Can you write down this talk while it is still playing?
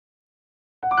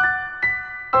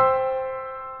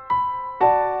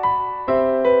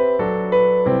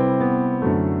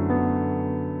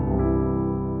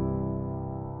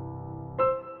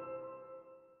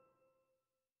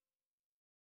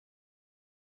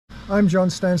I'm John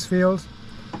Stansfield.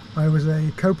 I was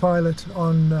a co-pilot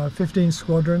on 15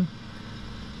 Squadron,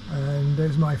 and it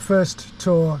was my first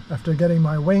tour after getting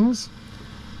my wings.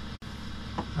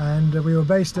 And we were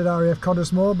based at R.A.A.F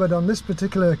Cottesmore, but on this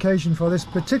particular occasion, for this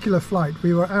particular flight,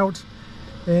 we were out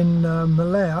in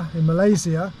Malaya, in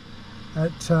Malaysia,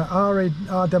 at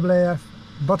R.A.A.F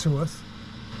Butterworth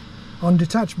on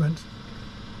detachment.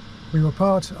 We were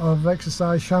part of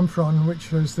exercise Chamfron,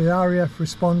 which was the R.A.A.F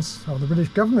response, or the British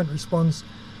government response,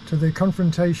 to the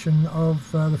confrontation of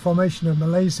the formation of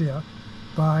Malaysia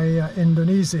by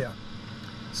Indonesia.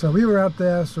 So we were out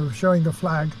there sort of showing the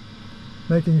flag,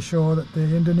 making sure that the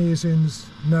Indonesians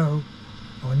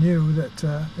knew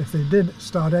that if they did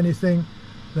start anything,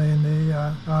 then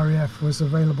the R.A.A.F was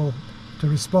available to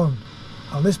respond.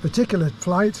 On this particular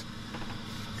flight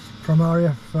from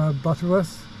R.A.A.F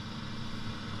Butterworth,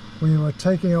 we were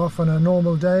taking off on a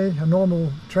normal day, a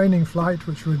normal training flight,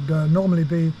 which would normally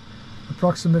be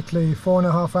approximately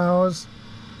 4.5 hours.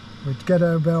 We'd get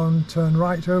airborne, turn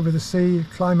right over the sea,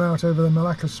 climb out over the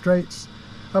Malacca Straits,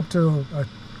 up to a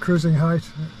cruising height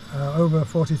over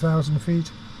 40,000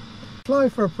 feet. Fly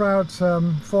for about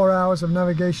 4 hours of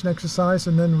navigation exercise,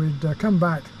 and then we'd come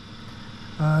back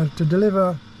to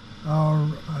deliver our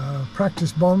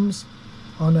practice bombs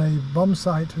on a bomb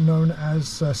site known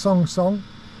as Song Song,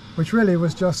 which really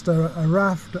was just a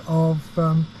raft of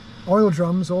oil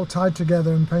drums all tied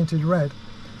together and painted red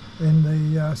in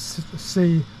the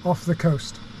sea off the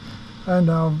coast. And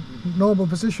our normal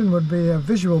position would be a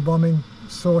visual bombing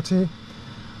sortie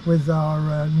with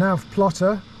our nav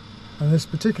plotter. On this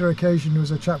particular occasion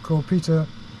was a chap called Peter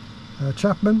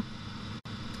Chapman.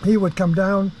 He would come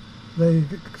down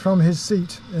from his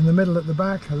seat in the middle at the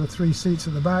back, or the 3 seats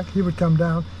at the back. He would come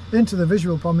down into the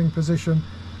visual bombing position,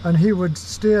 and he would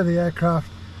steer the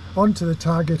aircraft onto the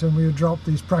target, and we would drop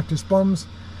these practice bombs.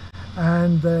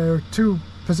 And there are 2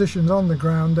 positions on the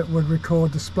ground that would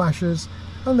record the splashes,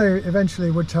 and they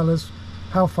eventually would tell us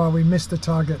how far we missed the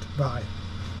target by.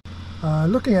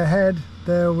 Looking ahead,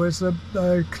 there was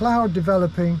a cloud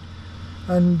developing,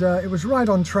 and it was right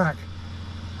on track,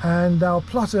 and our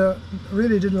plotter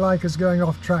really didn't like us going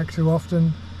off track too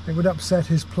often. It would upset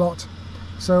his plot,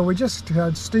 so we just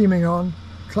had steaming on,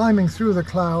 climbing through the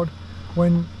cloud,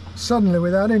 when suddenly,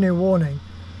 without any warning,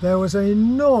 there was an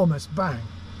enormous bang.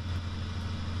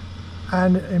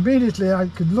 And immediately I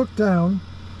could look down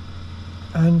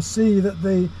and see that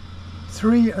the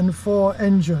 3 and 4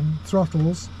 engine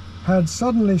throttles had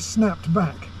suddenly snapped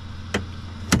back,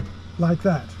 like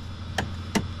that.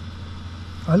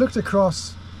 I looked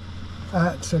across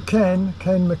at Ken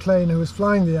McLean, who was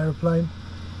flying the aeroplane,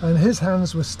 and his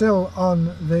hands were still on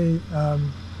the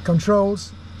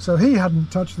controls, so he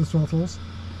hadn't touched the throttles.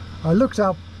 I looked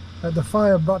up at the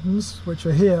fire buttons, which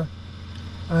are here,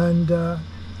 and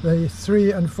the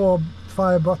 3 and 4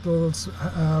 fire buttons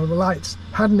lights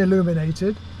hadn't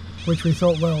illuminated, which we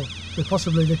thought, well,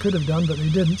 possibly they could have done, but they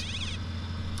didn't.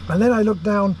 And then I looked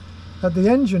down at the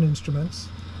engine instruments,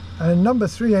 and number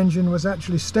 3 engine was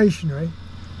actually stationary,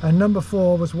 and number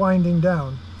 4 was winding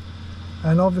down.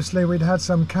 And obviously we'd had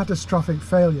some catastrophic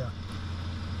failure.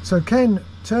 So Ken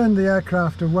turned the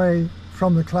aircraft away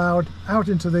from the cloud out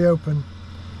into the open,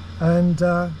 and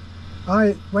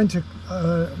I went to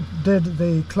did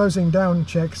the closing down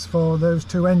checks for those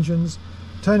 2 engines,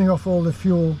 turning off all the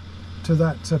fuel to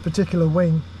that particular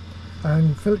wing,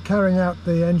 and carrying out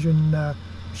the engine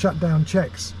shutdown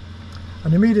checks.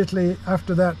 And immediately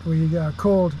after that we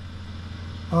called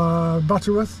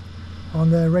Butterworth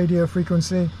on their radio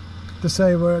frequency to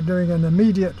say we're doing an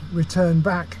immediate return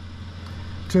back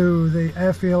to the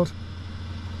airfield,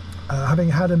 having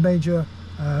had a major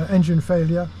engine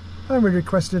failure, and we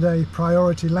requested a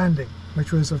priority landing,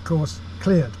 which was of course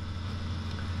cleared.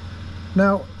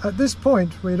 Now at this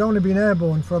point we had only been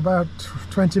airborne for about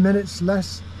 20 minutes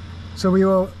less, so we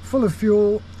were full of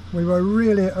fuel, we were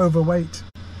really overweight,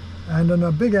 and on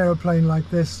a big aeroplane like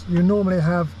this you normally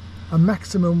have a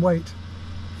maximum weight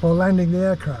for landing the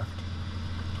aircraft,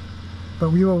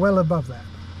 but we were well above that.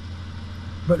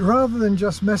 But rather than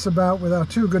just mess about with our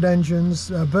 2 good engines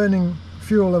burning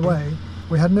fuel away,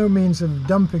 we had no means of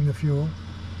dumping the fuel.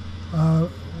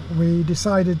 We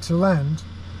decided to land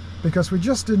because we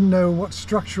just didn't know what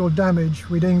structural damage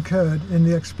we'd incurred in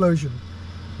the explosion.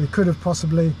 We could have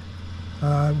possibly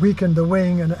weakened the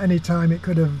wing, and at any time it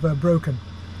could have broken.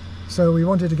 So we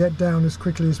wanted to get down as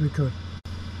quickly as we could.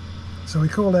 So we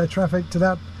called air traffic to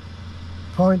that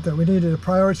point that we needed a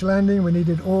priority landing. We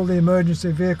needed all the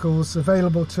emergency vehicles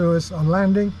available to us on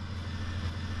landing,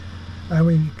 and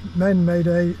we then made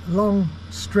a long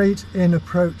straight in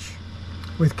approach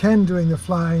with Ken doing the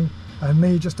flying and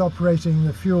me just operating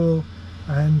the fuel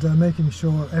and making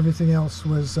sure everything else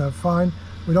was fine.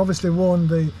 We'd obviously warned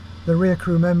the rear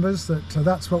crew members that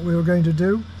that's what we were going to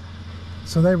do,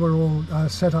 so they were all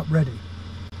set up ready.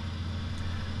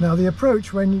 Now the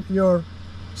approach when you're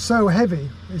so heavy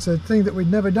is a thing that we'd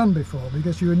never done before,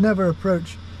 because you would never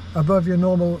approach above your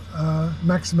normal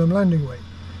maximum landing weight.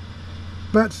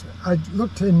 But I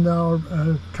looked in our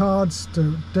cards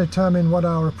to determine what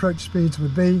our approach speeds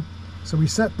would be, so we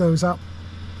set those up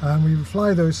and we would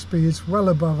fly those speeds well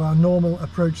above our normal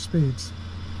approach speeds.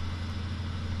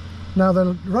 Now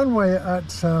the runway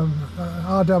at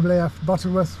R.A.A.F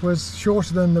Butterworth was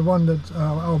shorter than the one at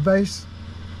our base,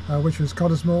 which was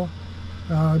Cottesmore,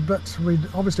 but we'd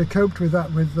obviously coped with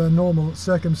that with normal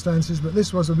circumstances, but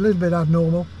this was a little bit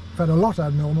abnormal, in fact a lot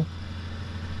abnormal.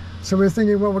 So we were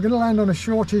thinking, well, we're going to land on a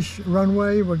shortish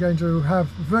runway, we're going to have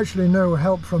virtually no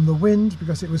help from the wind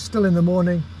because it was still in the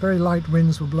morning, very light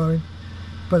winds were blowing,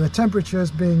 but the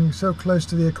temperatures being so close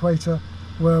to the equator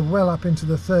were well up into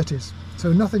the 30s,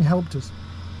 so nothing helped us.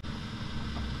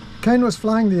 Ken was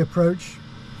flying the approach,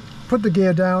 put the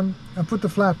gear down and put the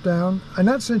flap down. In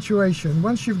that situation,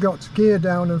 once you've got gear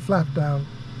down and flap down,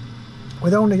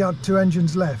 with only got 2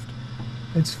 engines left,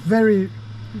 it's very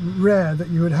rare that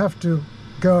you would have to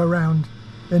go around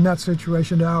in that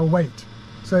situation at our weight.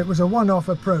 So it was a one-off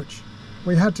approach.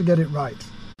 We had to get it right.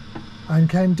 And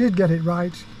Ken did get it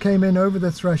right, came in over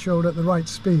the threshold at the right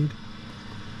speed.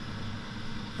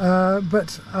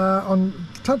 But on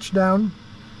touchdown,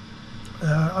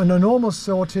 on a normal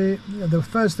sortie, the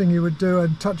first thing you would do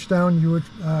at touchdown, you would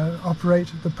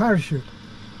operate the parachute.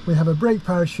 We have a brake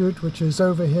parachute which is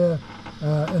over here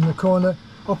in the corner,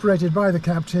 operated by the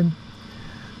captain.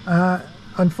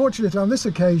 Unfortunately on this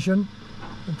occasion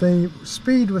the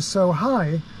speed was so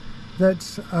high that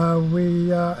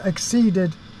we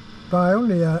exceeded by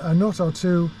only a knot or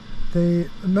two the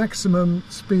maximum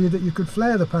speed that you could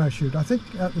flare the parachute. I think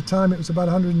at the time it was about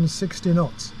 160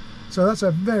 knots, so that's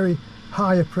a very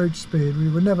high approach speed. We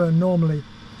would never normally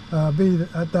be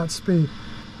at that speed,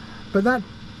 but that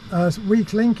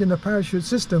weak link in the parachute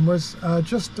system was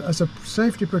just as a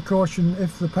safety precaution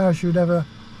if the parachute ever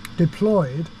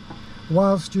deployed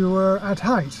whilst you were at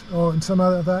height or in some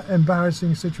other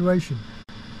embarrassing situation.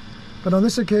 But on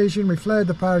this occasion we flared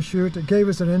the parachute. It gave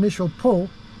us an initial pull,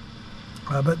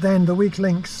 but then the weak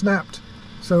link snapped,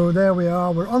 so there we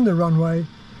are, we're on the runway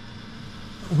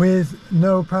with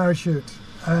no parachute,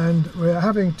 and we're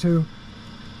having to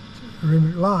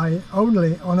rely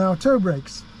only on our toe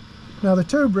brakes. Now the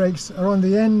toe brakes are on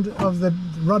the end of the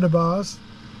rudder bars,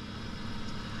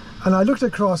 and I looked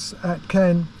across at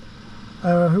Ken,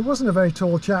 who wasn't a very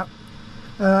tall chap,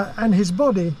 and his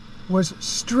body was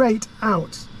straight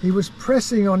out. He was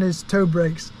pressing on his toe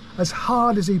brakes as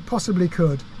hard as he possibly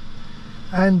could,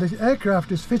 and the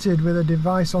aircraft is fitted with a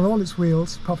device on all its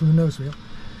wheels, apart from the nose wheel,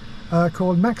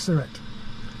 called Maxaret.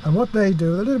 And what they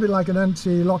do, a little bit like an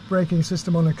anti-lock braking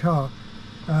system on a car,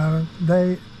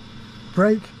 they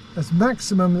brake as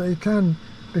maximum that you can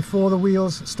before the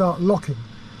wheels start locking.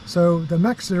 So the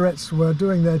Maxarets were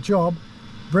doing their job,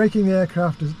 braking the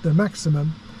aircraft at the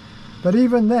maximum, but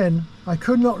even then I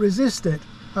could not resist it.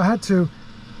 I had to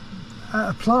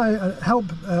help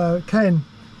Ken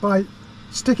by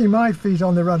sticking my feet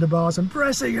on the rudder bars and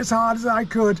pressing as hard as I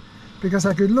could, because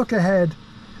I could look ahead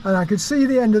and I could see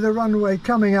the end of the runway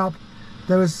coming up.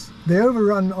 There was the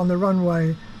overrun on the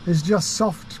runway is just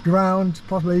soft ground,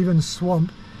 possibly even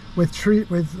swamp, with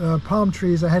palm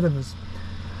trees ahead of us.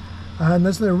 And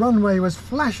as the runway was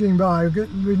flashing by,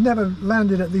 we'd never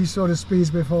landed at these sort of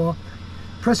speeds before,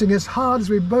 pressing as hard as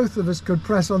both of us could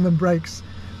press on the brakes,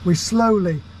 we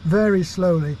slowly, very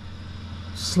slowly,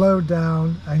 slowed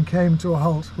down and came to a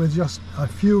halt with just a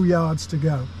few yards to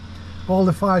go. All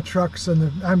the fire trucks and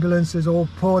the ambulances all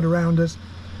poured around us,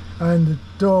 and the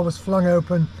door was flung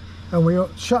open, and we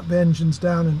shut the engines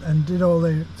down and did all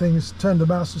the things, turned the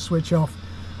master switch off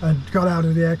and got out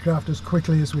of the aircraft as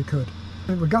quickly as we could.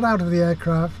 We got out of the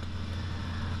aircraft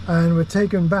and were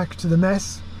taken back to the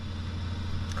mess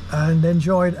and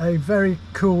enjoyed a very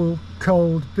cool,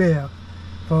 cold beer,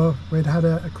 for we'd had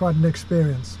quite an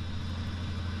experience.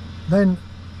 Then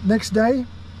next day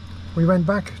we went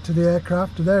back to the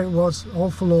aircraft. There it was, all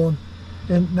forlorn,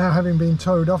 now having been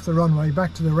towed off the runway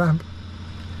back to the ramp,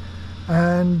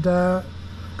 and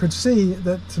could see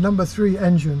that the number 3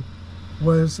 engine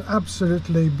was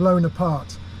absolutely blown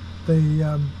apart.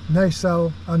 The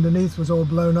nacelle underneath was all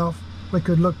blown off. We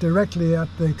could look directly at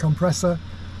the compressor,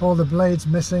 all the blades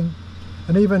missing,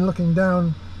 and even looking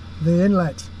down the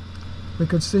inlet we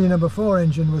could see number 4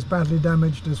 engine was badly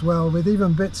damaged as well, with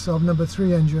even bits of number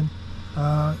 3 engine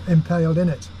impaled in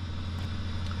it.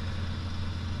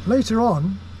 Later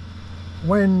on,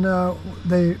 when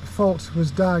the fault was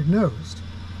diagnosed,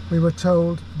 we were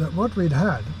told that what we'd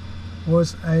had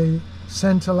was a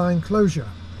centerline closure.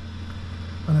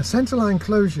 And a centerline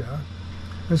closure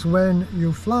is when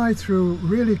you fly through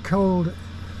really cold,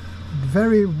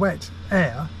 very wet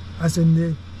air, as in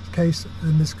the case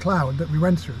in this cloud that we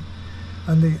went through,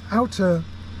 and the outer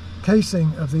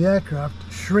casing of the aircraft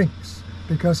shrinks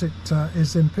because it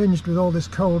is impinged with all this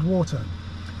cold water.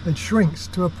 It shrinks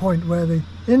to a point where the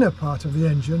inner part of the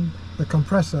engine, the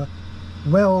compressor,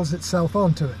 welds itself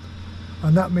onto it,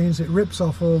 and that means it rips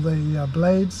off all the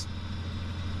blades,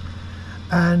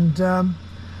 and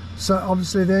so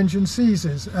obviously the engine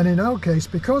seizes. And in our case,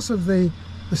 because of the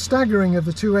staggering of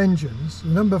the two engines, the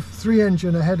number 3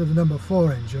 engine ahead of the number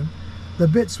 4 engine, the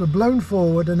bits were blown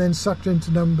forward and then sucked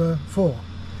into number 4,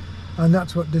 and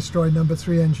that's what destroyed number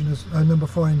 3 engine, number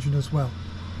 4 engine as well.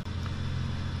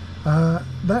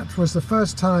 That was the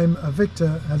first time a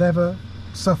Victor had ever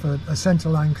suffered a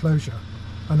centerline closure,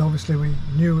 and obviously we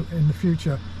knew in the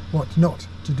future what not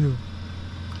to do.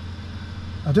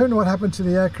 I don't know what happened to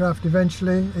the aircraft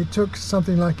eventually. It took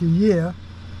something like a year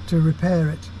to repair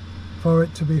it, for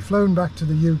it to be flown back to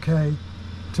the UK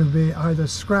to be either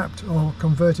scrapped or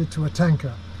converted to a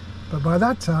tanker. But by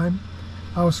that time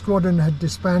our squadron had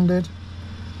disbanded.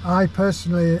 I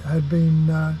personally had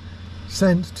been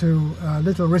sent to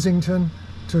Little Rissington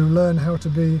to learn how to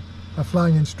be a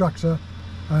flying instructor,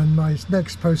 and my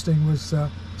next posting was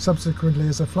subsequently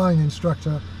as a flying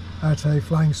instructor at a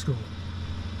flying school.